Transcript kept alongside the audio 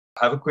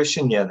I have a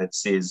question here that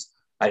says,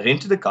 I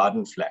rented a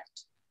garden flat.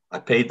 I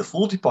paid the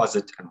full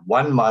deposit and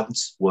 1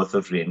 month's worth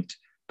of rent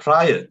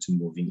prior to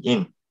moving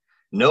in.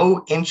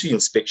 No entry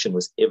inspection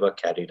was ever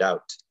carried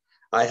out.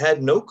 I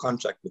had no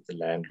contract with the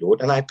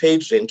landlord and I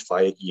paid rent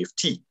via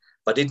EFT,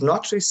 but did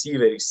not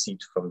receive a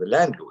receipt from the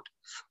landlord.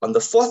 On the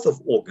 4th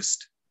of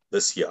August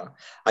this year,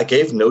 I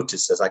gave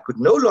notice as I could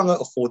no longer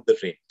afford the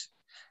rent.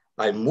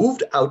 I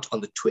moved out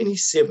on the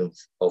 27th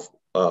of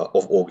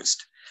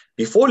August.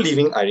 Before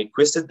leaving, I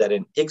requested that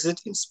an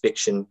exit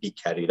inspection be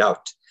carried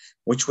out,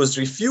 which was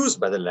refused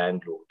by the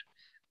landlord.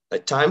 A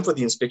time for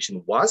the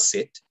inspection was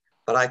set,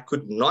 but I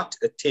could not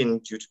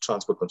attend due to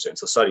transport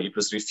constraints. So sorry, it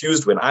was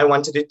refused when I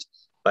wanted it,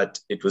 but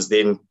it was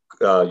then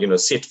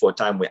set for a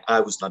time where I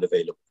was not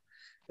available.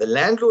 The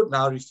landlord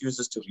now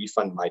refuses to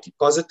refund my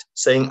deposit,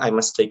 saying I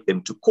must take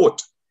them to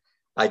court.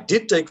 I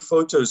did take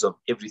photos of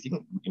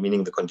everything,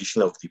 meaning the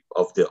condition of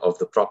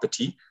the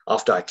property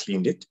after I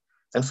cleaned it.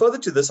 And further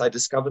to this, I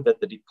discovered that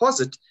the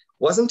deposit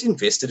wasn't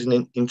invested in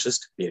an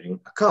interest-bearing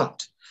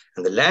account,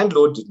 and the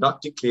landlord did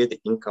not declare the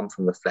income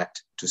from the flat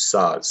to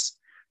SARS.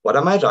 What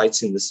are my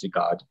rights in this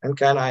regard, and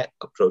can I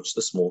approach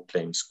the small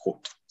claims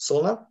court?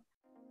 Cilna?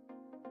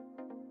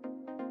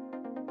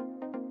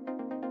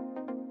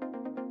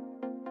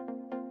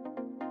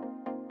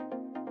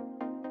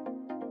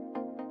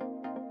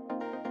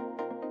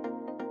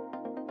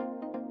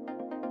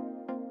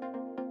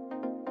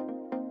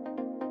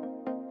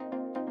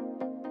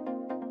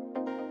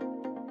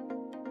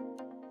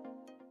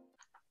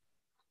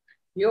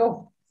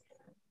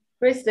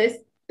 Chris, this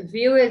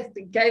viewer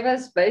gave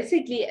us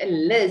basically a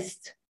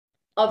list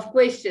of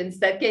questions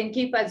that can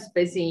keep us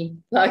busy,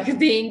 like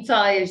the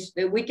entire,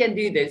 we can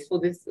do this for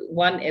this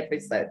one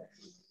episode.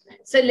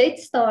 So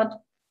let's start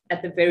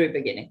at the very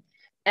beginning.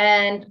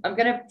 And I'm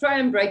going to try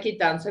and break it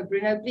down. So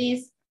Bruno,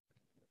 please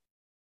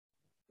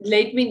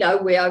let me know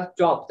where I've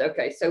dropped.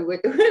 Okay, so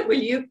will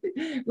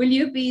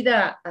you be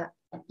the,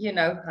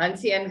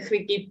 Hansi and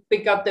Grikie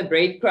pick up the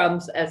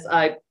breadcrumbs as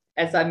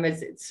I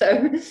miss it.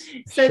 So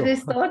sure. The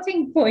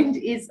starting point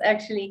is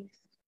actually,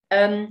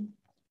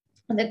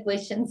 the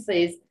question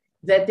says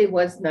that there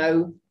was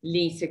no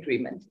lease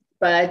agreement,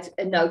 but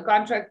no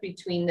contract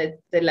between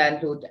the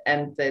landlord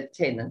and the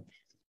tenant.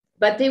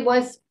 But there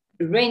was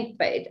rent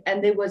paid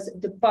and there was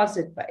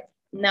deposit paid.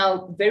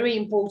 Now, very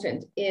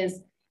important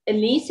is a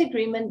lease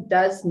agreement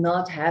does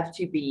not have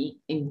to be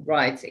in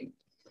writing.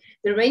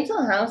 The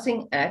Rental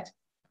Housing Act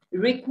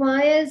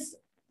requires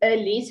a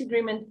lease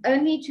agreement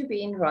only to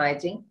be in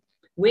writing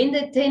when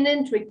the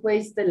tenant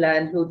requests the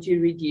landlord to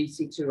reduce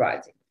it to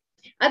writing.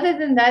 Other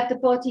than that, the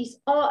parties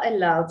are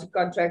allowed to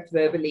contract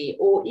verbally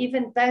or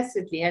even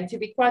tacitly. And to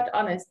be quite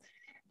honest,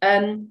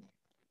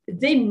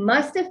 there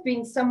must have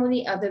been some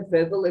other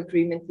verbal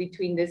agreement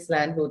between this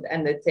landlord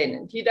and the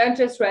tenant. You don't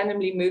just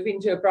randomly move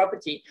into a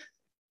property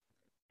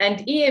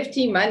and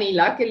EFT money,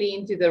 luckily,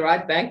 into the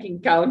right banking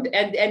account.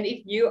 And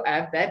if you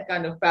have that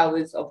kind of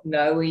powers of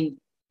knowing,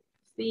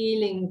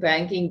 feeling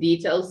banking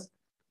details,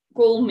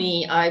 call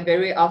me. I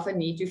very often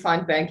need to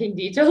find banking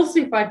details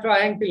if I try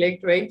and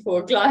collect rent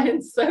for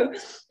clients. So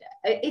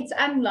it's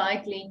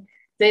unlikely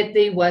that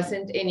there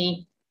wasn't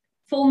any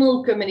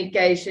formal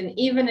communication,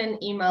 even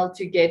an email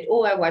to get,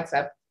 or a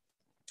WhatsApp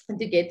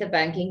to get the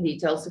banking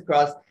details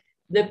across.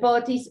 The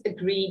parties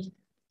agreed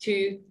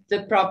to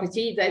the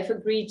property. They've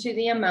agreed to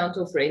the amount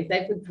of rent.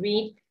 They've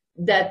agreed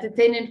that the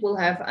tenant will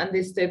have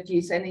undisturbed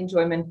use and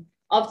enjoyment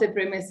of the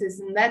premises,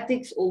 and that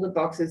ticks all the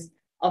boxes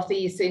of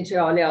the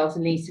essentialia of the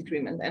lease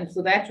agreement. And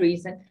for that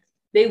reason,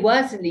 there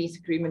was a lease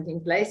agreement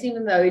in place,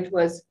 even though it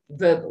was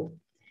verbal.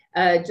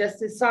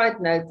 Just a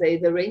side note,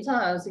 the Rental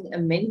Housing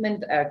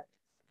Amendment Act,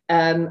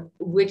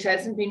 which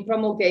hasn't been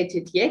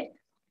promulgated yet,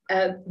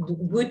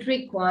 would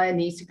require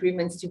lease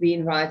agreements to be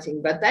in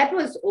writing, but that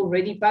was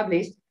already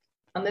published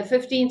on the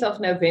 15th of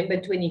November,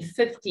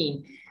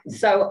 2015.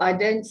 So I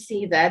don't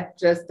see that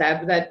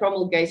that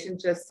promulgation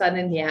just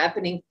suddenly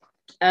happening.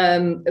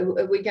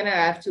 We're going to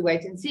have to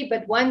wait and see.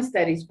 But once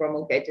that is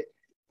promulgated,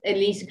 a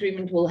lease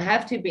agreement will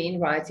have to be in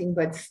writing.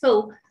 But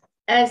still,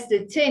 as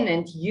the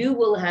tenant, you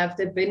will have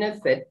the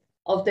benefit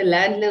of the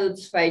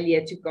landlord's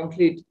failure to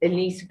conclude a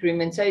lease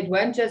agreement. So it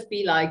won't just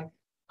be like,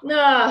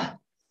 nah,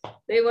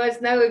 there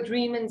was no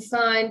agreement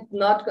signed,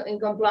 not in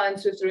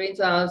compliance with the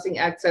Rental Housing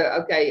Act. So,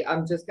 okay,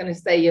 I'm just going to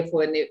stay here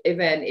for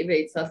ever and ever.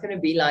 It's not going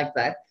to be like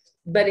that.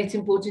 But it's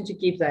important to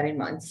keep that in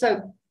mind.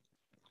 So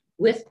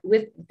with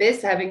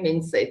this having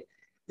been said,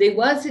 there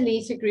was a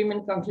lease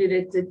agreement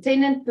concluded. The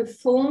tenant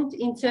performed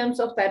in terms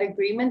of that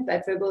agreement,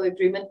 that verbal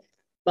agreement,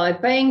 by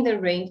paying the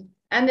rent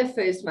and the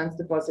first month's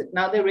deposit.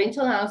 Now, the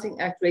Rental Housing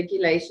Act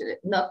regulation,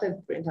 not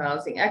the Rental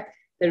Housing Act,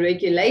 the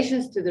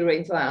regulations to the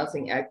Rental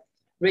Housing Act,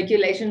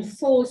 Regulation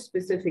 4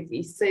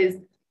 specifically says,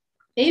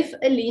 if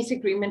a lease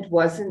agreement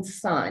wasn't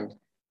signed,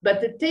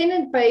 but the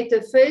tenant paid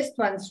the first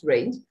month's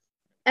rent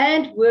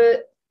and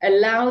were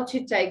allowed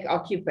to take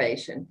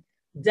occupation,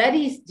 that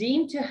is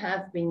deemed to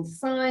have been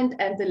signed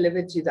and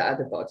delivered to the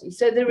other party.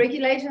 So the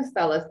regulations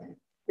tell us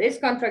this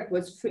contract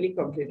was fully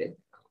concluded.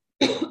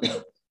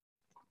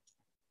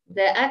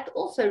 The Act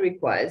also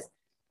requires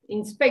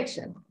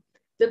inspection.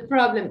 The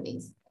problem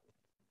is,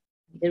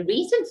 the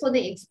reason for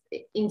the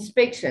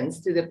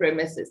inspections to the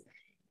premises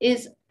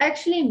is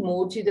actually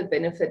more to the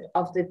benefit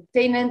of the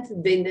tenant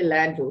than the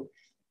landlord.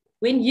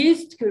 When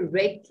used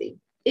correctly,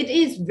 it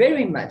is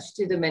very much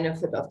to the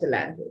benefit of the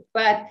landlord.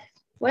 But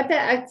what the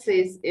Act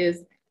says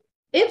is,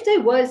 if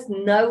there was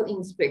no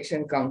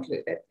inspection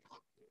concluded,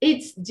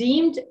 it's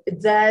deemed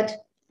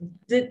that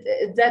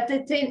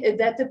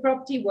the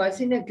property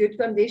was in a good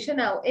condition.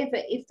 However,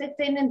 if the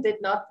tenant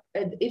did not,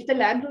 if the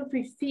landlord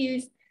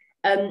refused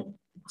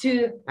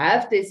to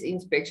have this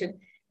inspection,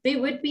 there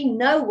would be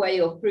no way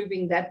of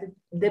proving that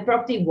the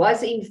property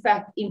was in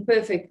fact in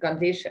perfect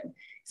condition.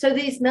 So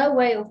there's no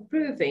way of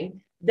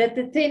proving that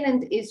the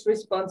tenant is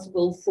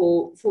responsible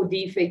for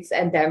defects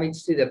and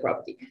damage to the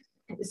property.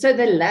 So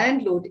the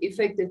landlord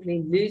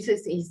effectively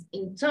loses his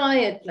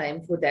entire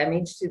claim for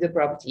damage to the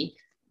property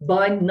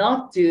by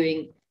not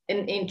doing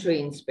an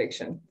entry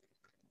inspection.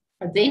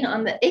 And then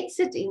on the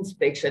exit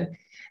inspection,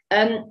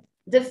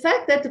 the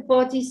fact that the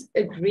parties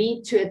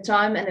agreed to a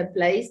time and a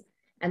place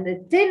and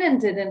the tenant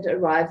didn't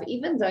arrive,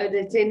 even though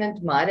the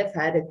tenant might have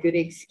had a good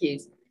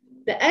excuse,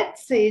 the Act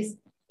says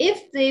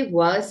if there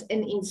was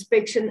an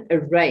inspection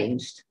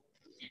arranged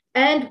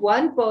and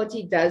one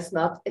party does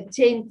not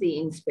attend the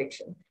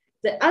inspection,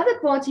 the other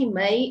party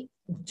may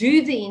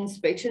do the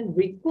inspection,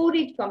 record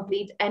it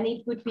complete, and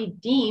it would be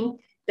deemed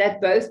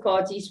that both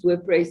parties were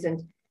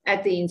present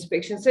at the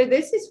inspection. So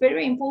this is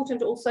very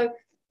important also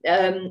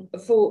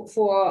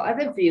for our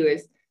other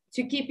viewers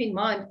to keep in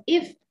mind.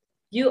 If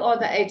you are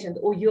the agent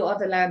or you are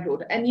the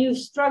landlord and you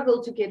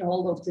struggle to get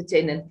hold of the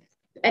tenant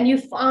and you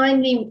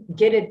finally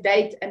get a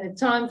date and a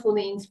time for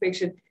the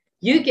inspection,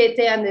 you get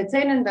there and the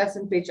tenant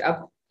doesn't pitch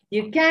up,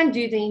 you can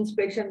do the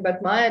inspection,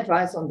 but my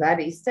advice on that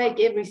is take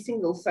every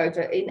single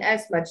photo in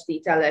as much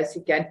detail as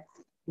you can,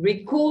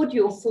 record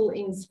your full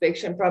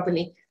inspection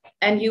properly,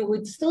 and you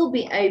would still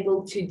be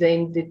able to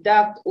then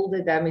deduct all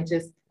the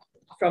damages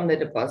from the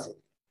deposit.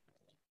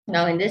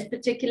 Now, in this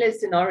particular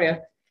scenario,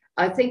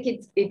 I think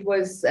it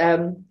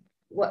wasn't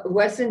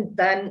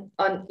done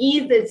on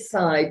either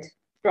side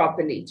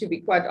properly, to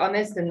be quite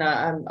honest, and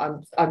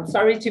I'm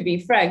sorry to be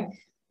frank,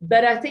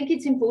 but I think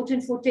it's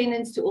important for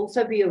tenants to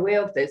also be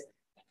aware of this.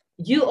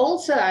 You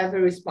also have a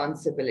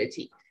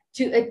responsibility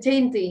to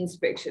attend the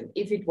inspection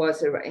if it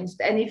was arranged.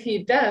 And if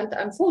you don't,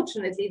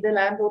 unfortunately, the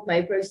landlord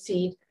may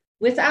proceed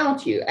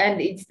without you.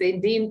 And it's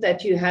then deemed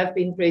that you have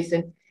been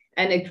present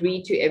and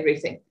agreed to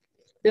everything.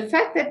 The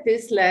fact that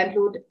this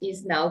landlord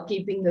is now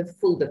keeping the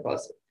full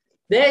deposit,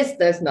 this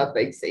does not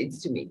make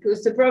sense to me,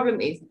 because the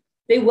problem is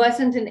there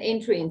wasn't an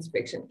entry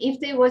inspection. If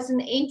there was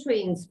an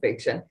entry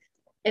inspection,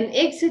 an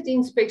exit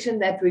inspection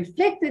that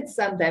reflected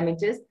some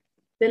damages,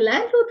 the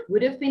landlord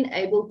would have been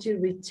able to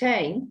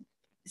retain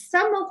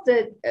some of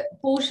the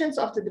portions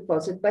of the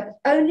deposit, but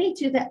only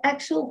to the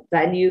actual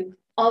value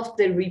of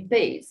the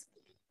repairs.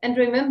 And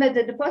remember,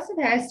 the deposit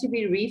has to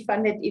be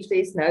refunded if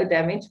there's no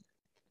damage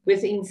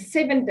within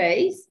 7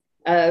 days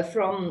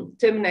from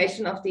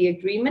termination of the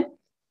agreement.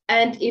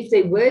 And if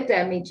there were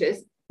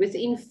damages,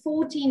 within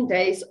 14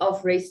 days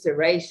of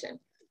restoration.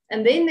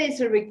 And then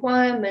there's a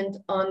requirement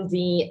on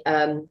the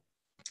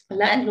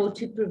landlord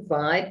to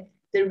provide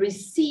the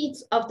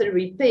receipts of the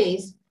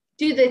repairs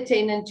to the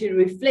tenant to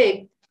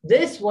reflect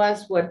this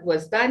was what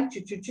was done,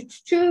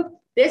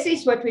 this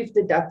is what we've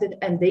deducted,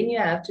 and then you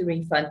have to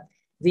refund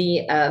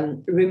the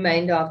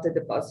remainder of the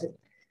deposit.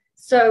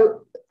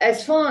 So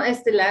as far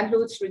as the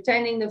landlord's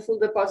retaining the full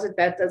deposit,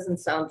 that doesn't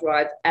sound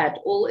right at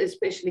all,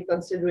 especially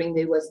considering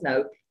there was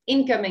no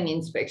incoming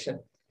inspection.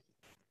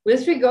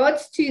 With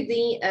regards to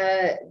the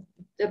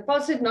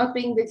deposit not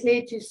being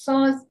declared to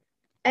SARS,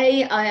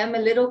 I am a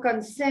little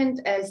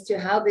concerned as to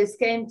how this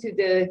came to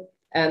the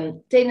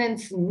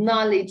tenant's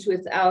knowledge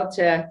without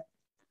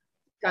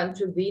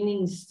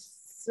contravening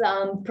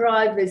some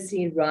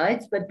privacy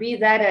rights, but be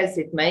that as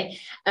it may,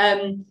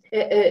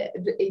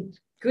 it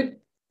could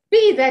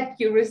be that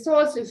you're a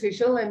SARS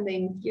official and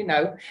then, you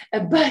know,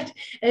 but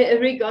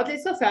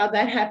regardless of how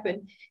that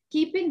happened,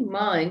 keep in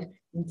mind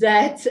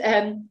that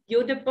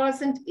your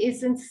deposit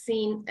isn't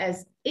seen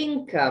as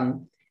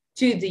income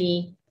to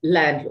the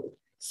landlord.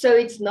 So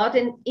it's not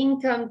an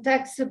income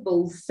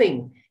taxable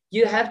thing.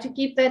 You have to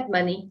keep that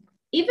money,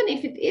 even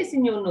if it is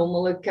in your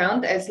normal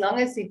account, as long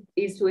as it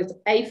is with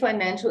a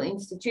financial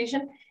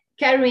institution,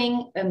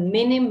 carrying a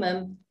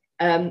minimum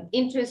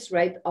interest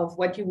rate of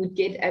what you would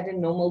get at a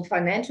normal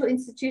financial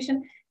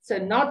institution. So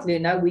not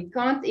Luna, we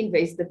can't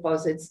invest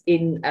deposits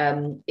in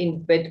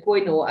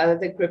Bitcoin or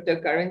other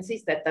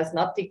cryptocurrencies. That does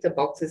not tick the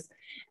boxes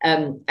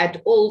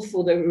at all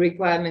for the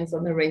requirements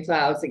on the Rental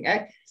Housing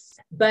Act.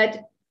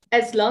 But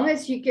as long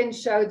as you can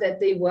show that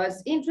there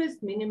was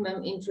interest,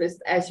 minimum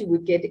interest, as you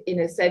would get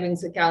in a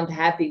savings account,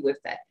 happy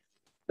with that.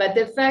 But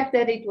the fact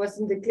that it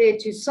wasn't declared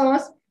to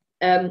SARS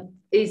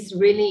is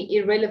really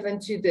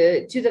irrelevant to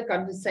the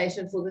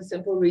conversation, for the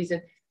simple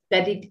reason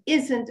that it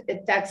isn't a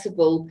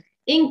taxable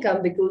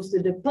income, because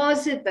the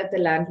deposit that the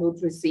landlord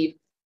received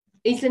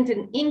isn't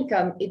an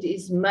income. It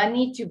is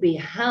money to be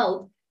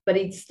held but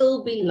it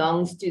still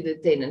belongs to the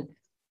tenant.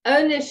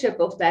 Ownership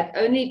of that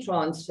only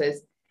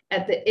transfers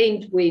at the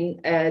end when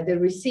the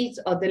receipts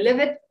are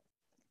delivered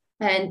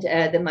and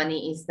the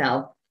money is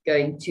now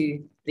going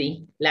to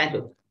the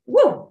landlord.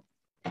 Whoa!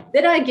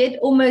 Did I get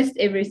almost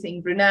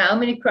everything, Bruno? How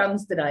many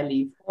crumbs did I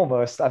leave?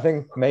 Almost. I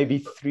think maybe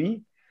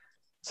 3.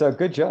 So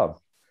good job.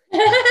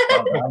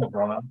 Well done,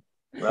 Bruno.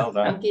 Well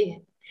done. Okay.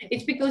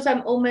 It's because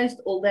I'm almost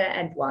older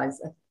and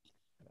wiser.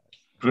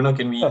 Bruno,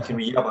 can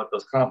we hear about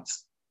those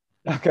crumbs?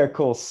 Okay,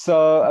 cool.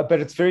 So, but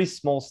it's very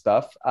small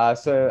stuff.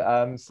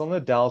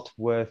 Cilna dealt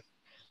with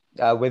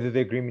whether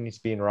the agreement needs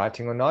to be in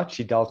writing or not.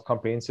 She dealt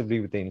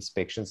comprehensively with the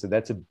inspection. So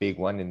that's a big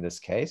one in this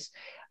case.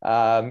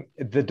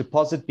 The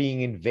deposit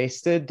being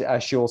invested,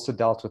 she also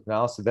dealt with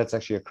now. So that's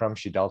actually a crumb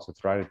she dealt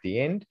with right at the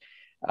end.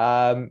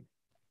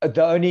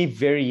 The only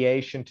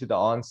variation to the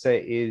answer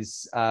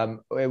is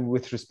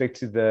with respect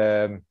to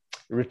the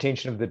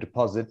retention of the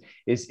deposit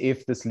is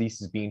if this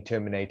lease is being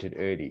terminated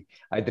early.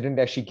 I didn't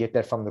actually get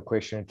that from the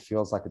question. It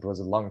feels like it was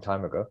a long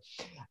time ago.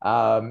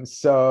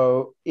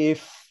 So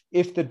if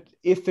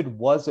it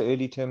was an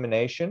early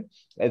termination,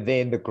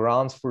 then the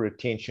grounds for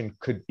retention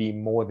could be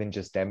more than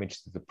just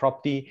damage to the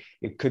property.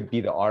 It could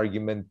be the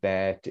argument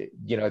that,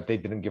 you know, they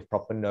didn't give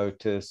proper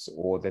notice,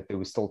 or that there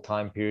were still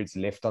time periods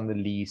left on the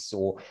lease,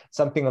 or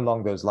something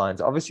along those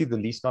lines. Obviously, the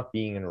lease not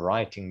being in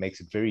writing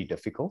makes it very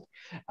difficult.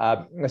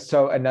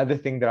 So another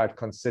thing that I'd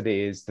consider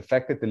is the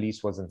fact that the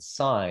lease wasn't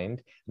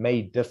signed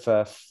may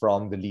differ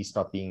from the lease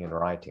not being in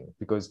writing,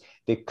 because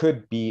there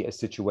could be a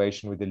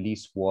situation where the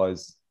lease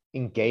was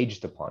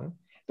engaged upon.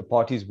 The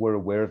parties were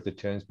aware of the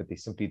terms, but they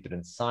simply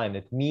didn't sign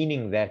it,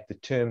 meaning that the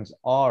terms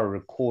are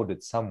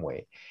recorded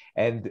somewhere,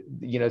 and,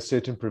 you know,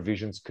 certain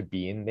provisions could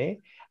be in there.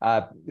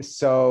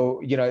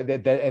 So, you know,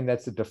 and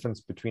that's the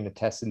difference between a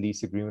tacit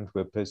lease agreement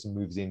where a person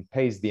moves in,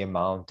 pays the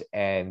amount,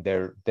 and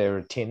they're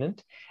a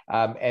tenant,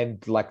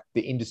 and like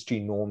the industry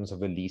norms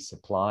of a lease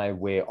apply,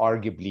 where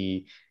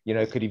arguably, you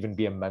know, it could even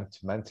be a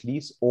month-to-month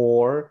lease,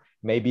 or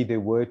maybe there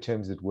were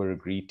terms that were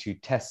agreed to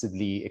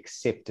tacitly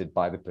accepted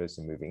by the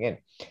person moving in.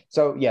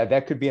 So yeah,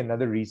 that could be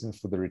another reason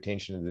for the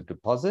retention of the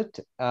deposit.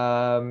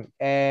 And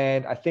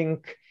I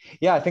think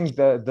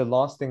the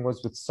last thing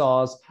was with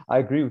SARS. I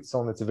agree with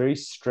Cilna. It's a very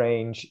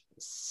strange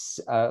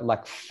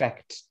like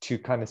fact to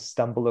kind of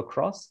stumble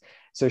across.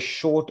 So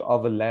short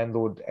of a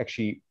landlord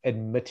actually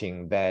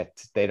admitting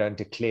that they don't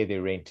declare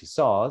their rent to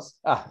SARS,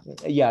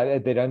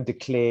 they don't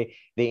declare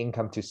their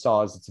income to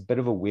SARS. It's a bit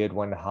of a weird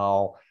one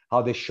how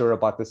they're sure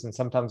about this. And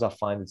sometimes I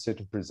find that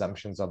certain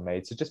presumptions are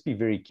made. So just be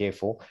very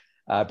careful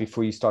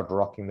before you start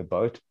rocking the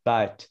boat.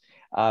 But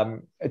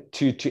to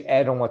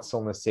add on what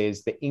Cilna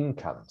says, the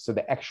income, so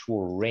the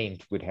actual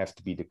rent would have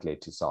to be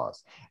declared to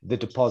SARS, the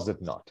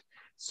deposit not.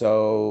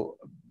 So,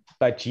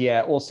 but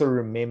yeah, also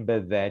remember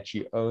that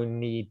you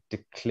only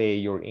declare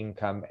your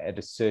income at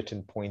a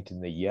certain point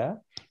in the year.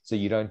 So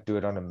you don't do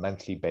it on a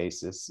monthly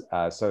basis.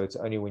 So it's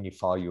only when you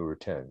file your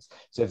returns.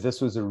 So if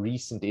this was a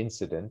recent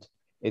incident,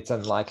 it's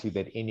unlikely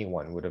that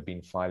anyone would have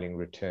been filing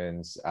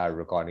returns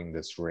regarding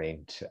this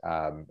rent,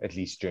 at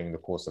least during the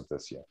course of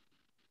this year.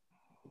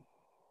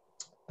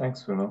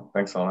 Thanks, Bruno.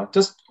 Thanks, Cilna.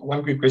 Just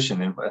one quick question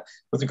then,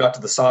 with regard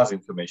to the SARS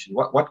information.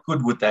 What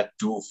good would that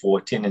do for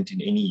a tenant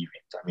in any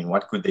event? I mean,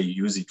 what could they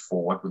use it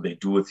for? What would they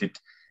do with it?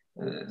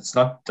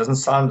 Doesn't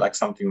sound like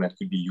something that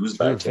could be used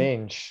by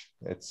revenge.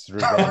 It's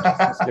revenge. It's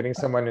just getting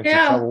someone into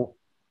trouble.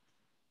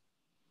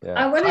 Yeah.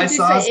 I wanted to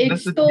say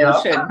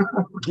extortion.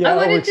 I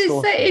wanted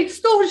to say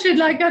extortion.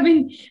 Like, I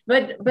mean,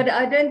 but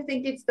I don't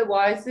think it's the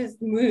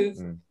wisest move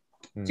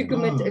to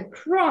commit a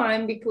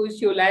crime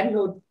because your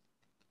landlord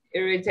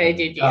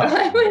irritated you.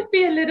 I would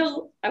be a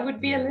little,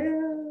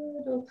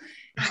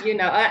 you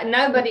know,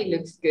 nobody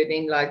looks good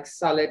in like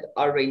solid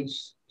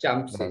orange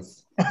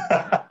jumpsuits.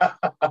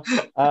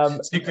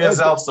 Speak for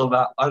yourself,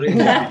 Cilna.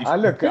 I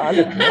look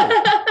good.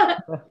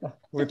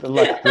 With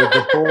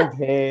the bald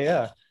hair,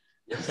 yeah.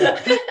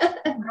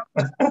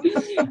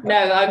 No,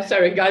 I'm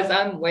sorry, guys.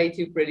 I'm way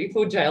too pretty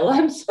for jail.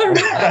 I'm sorry.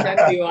 I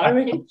don't do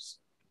orange.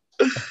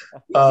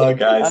 Oh,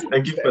 guys,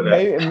 thank you for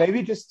that.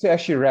 Maybe just to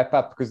actually wrap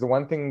up, because the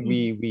one thing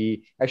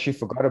we actually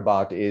forgot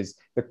about is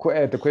the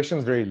question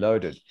is very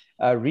loaded.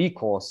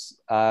 Recourse,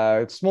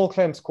 small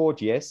claims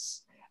court,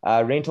 yes.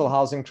 Rental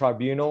housing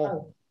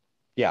tribunal,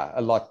 yeah,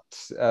 a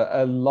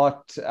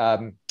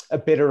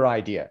better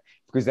idea,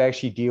 because they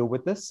actually deal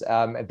with this.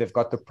 They've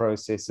got the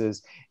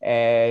processes,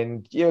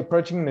 and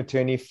approaching an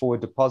attorney for a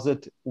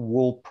deposit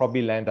will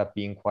probably land up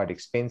being quite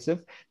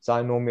expensive. So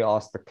I normally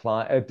ask the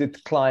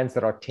clients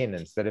that are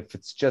tenants that if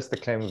it's just the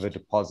claim of a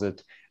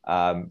deposit,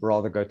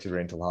 rather go to the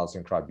rental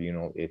housing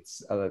tribunal.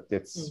 It's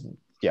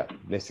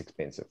less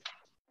expensive.